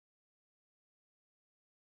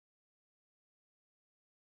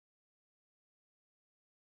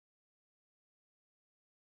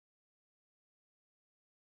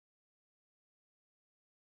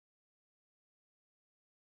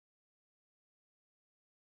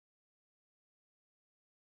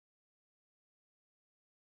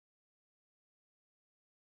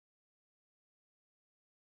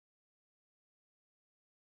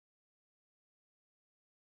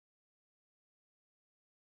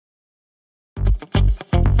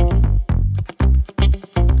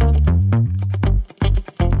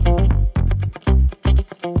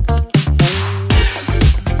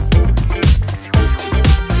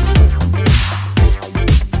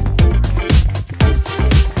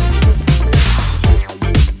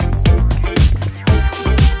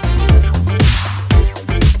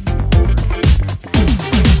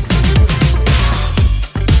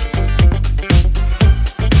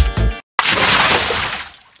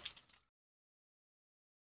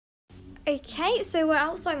Okay, so we're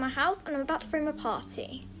outside my house and I'm about to throw my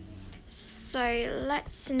party. So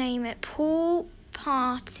let's name it Pool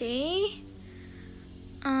Party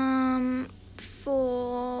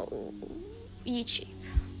for YouTube.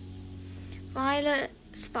 Violet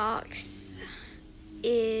Sparks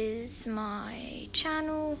is my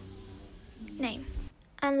channel name.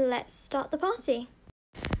 And let's start the party.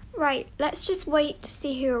 Right, let's just wait to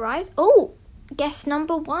see who arrives. Oh, guest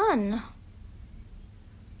number 1.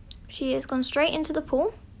 She has gone straight into the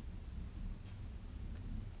pool.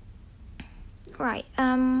 Right,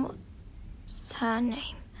 what's her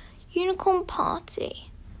name? Unicorn Party.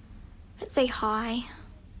 Let's say hi.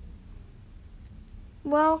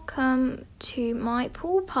 Welcome to my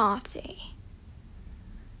pool party.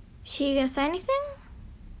 She gonna say anything?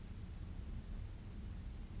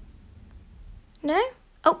 No?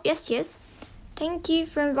 Oh, yes she is. Thank you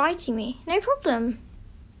for inviting me. No problem.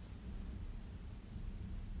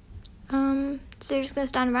 So you're just gonna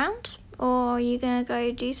stand around? Or are you gonna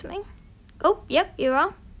go do something? Oh, yep, you are.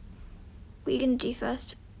 What are you gonna do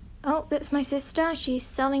first? Oh, that's my sister. She's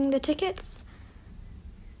selling the tickets.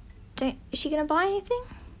 Is she gonna buy anything?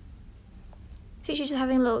 I think she's just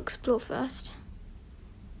having a little explore first.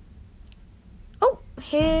 Oh,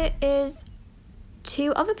 here is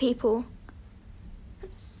 2 other people.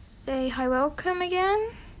 Let's say hi, welcome again.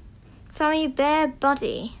 Sammy Bear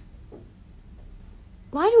Buddy.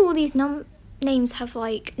 Why do all these names have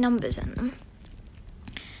like numbers in them?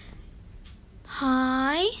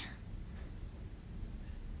 Hi.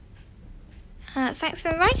 Thanks for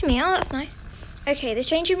inviting me. Oh, that's nice. Okay, the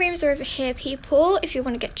changing rooms are over here, people, if you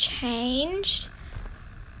want to get changed.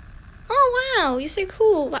 Oh, wow, you're so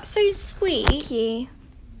cool. That's so sweet. Thank you.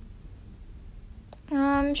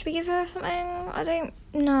 Should we give her something? I don't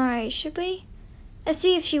know. Should we? Let's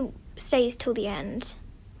see if she stays till the end.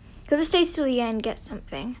 Whoever stays till the end gets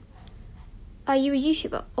something. Are you a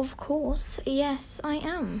YouTuber? Of course. Yes, I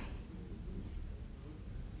am.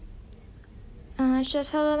 Should I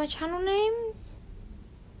tell her my channel name?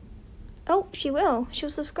 Oh, she will. She'll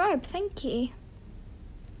subscribe. Thank you.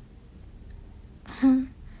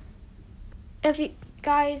 If you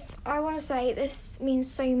guys, I want to say this means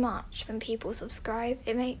so much when people subscribe.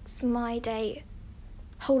 It makes my day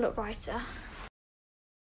a whole lot brighter.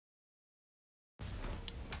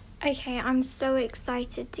 Okay, I'm so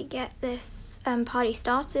excited to get this party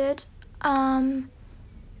started. Oh,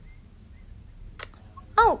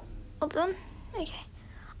 well done. Okay.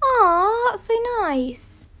 Oh, that's so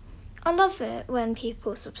nice. I love it when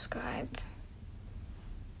people subscribe.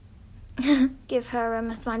 Give her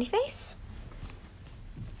a smiley face.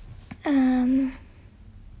 Yeah,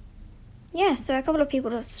 so a couple of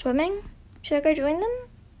people are swimming. Should I go join them?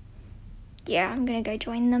 Yeah, I'm gonna go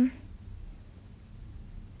join them.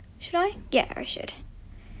 Should I? Yeah, I should.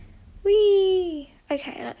 Whee!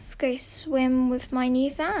 Okay, let's go swim with my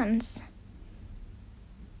new fans.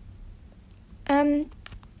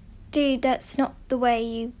 Dude, that's not the way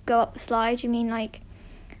you go up the slide. You mean like,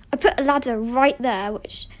 I put a ladder right there,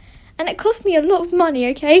 and it cost me a lot of money,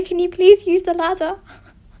 okay? Can you please use the ladder?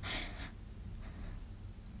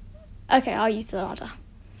 Okay, I'll use the ladder.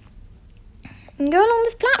 And go along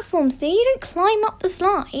this platform, see? You don't climb up the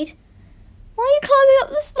slide. Why are you climbing up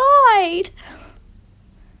the slide?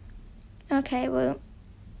 Okay, well,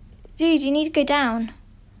 dude, you need to go down.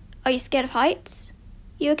 Are you scared of heights?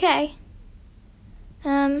 You okay?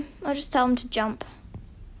 I'll just tell him to jump.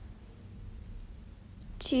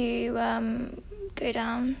 To, go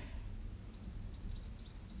down.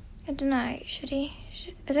 I don't know, should he?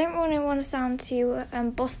 I don't really want to sound too,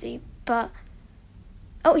 bossy, but...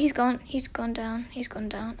 Oh, he's gone down. He's gone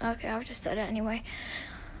down. Okay, I've just said it anyway.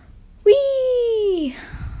 Whee!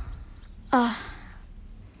 That's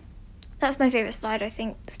my favourite slide, I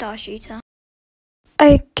think, Star Shooter.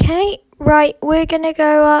 Okay, right, we're gonna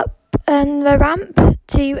go up the ramp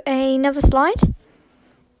to another slide.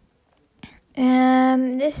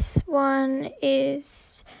 This one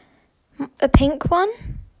is a pink one.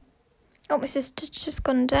 Oh, my sister's just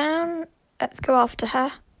gone down. Let's go after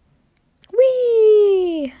her.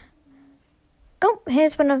 Whee! Oh,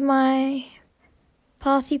 here's one of my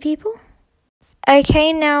party people.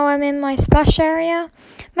 Okay, now I'm in my splash area.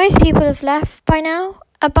 Most people have left by now,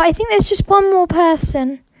 but I think there's just one more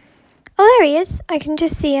person. Oh, there he is. I can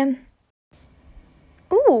just see him.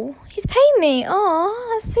 Ooh, he's paying me.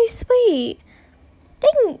 Oh, that's so sweet.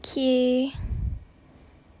 Thank you.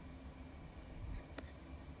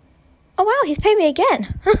 Oh, wow, he's paid me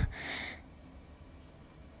again.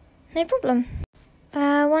 No problem.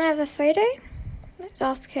 Want to have a photo? Let's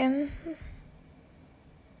ask him.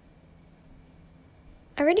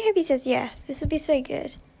 I really hope he says yes. This would be so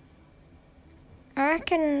good. I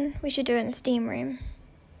reckon we should do it in the Steam room.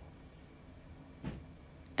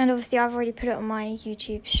 And obviously I've already put it on my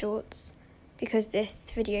YouTube shorts because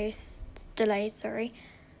this video is delayed, sorry.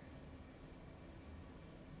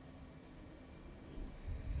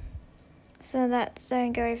 So let's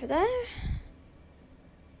go over there.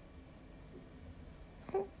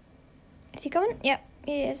 Oh, is he coming? Yep,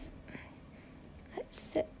 he is. Let's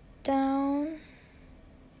sit down.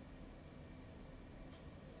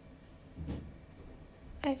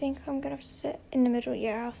 I think I'm gonna have to sit in the middle.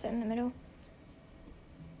 Yeah, I'll sit in the middle.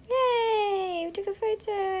 Yay! We took a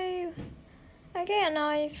photo! Okay, and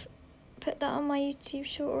I've put that on my YouTube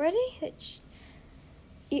short already, which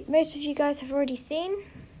most of you guys have already seen.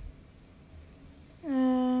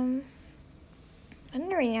 I don't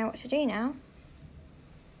really know what to do now.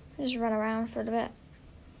 I'll just run around for a little bit.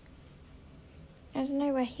 I don't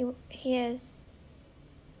know where he is.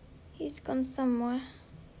 He's gone somewhere.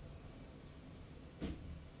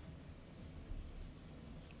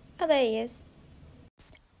 Oh, there he is.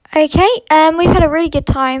 Okay, we've had a really good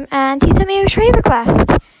time, and he sent me a trade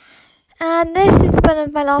request. And this is one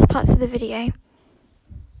of my last parts of the video.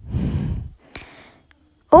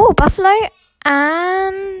 Oh, buffalo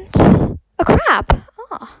and a crab.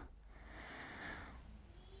 Oh.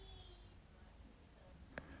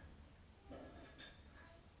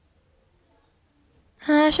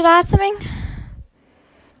 Should I add something?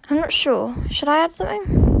 I'm not sure. Should I add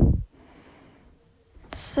something?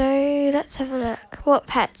 So let's have a look. What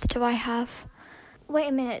pets do I have? Wait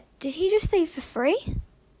a minute. Did he just say for free?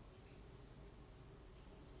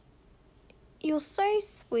 You're so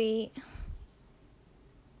sweet.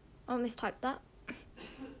 I mistyped that.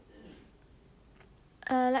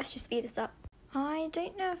 Let's just speed this up. I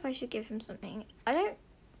don't know if I should give him something. I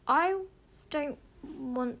don't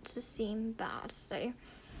want to seem bad, so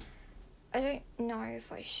I don't know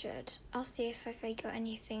if I should. I'll see if I got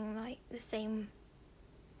anything like the same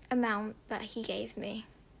amount that he gave me.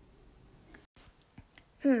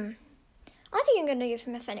 I think I'm gonna give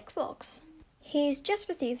him a fennec fox. He's just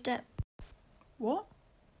received it. What?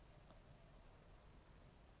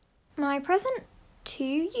 My present to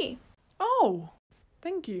you. Oh,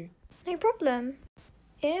 thank you. No problem.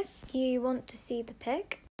 If you want to see the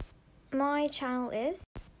pic, my channel is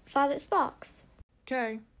Violet Sparks.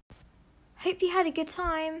 Okay. Hope you had a good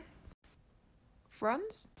time.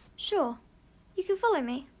 Friends? Sure. You can follow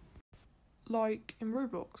me. Like in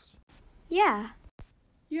Roblox? Yeah.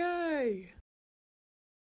 Yay!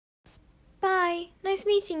 Bye. Nice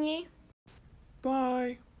meeting you.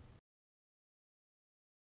 Bye.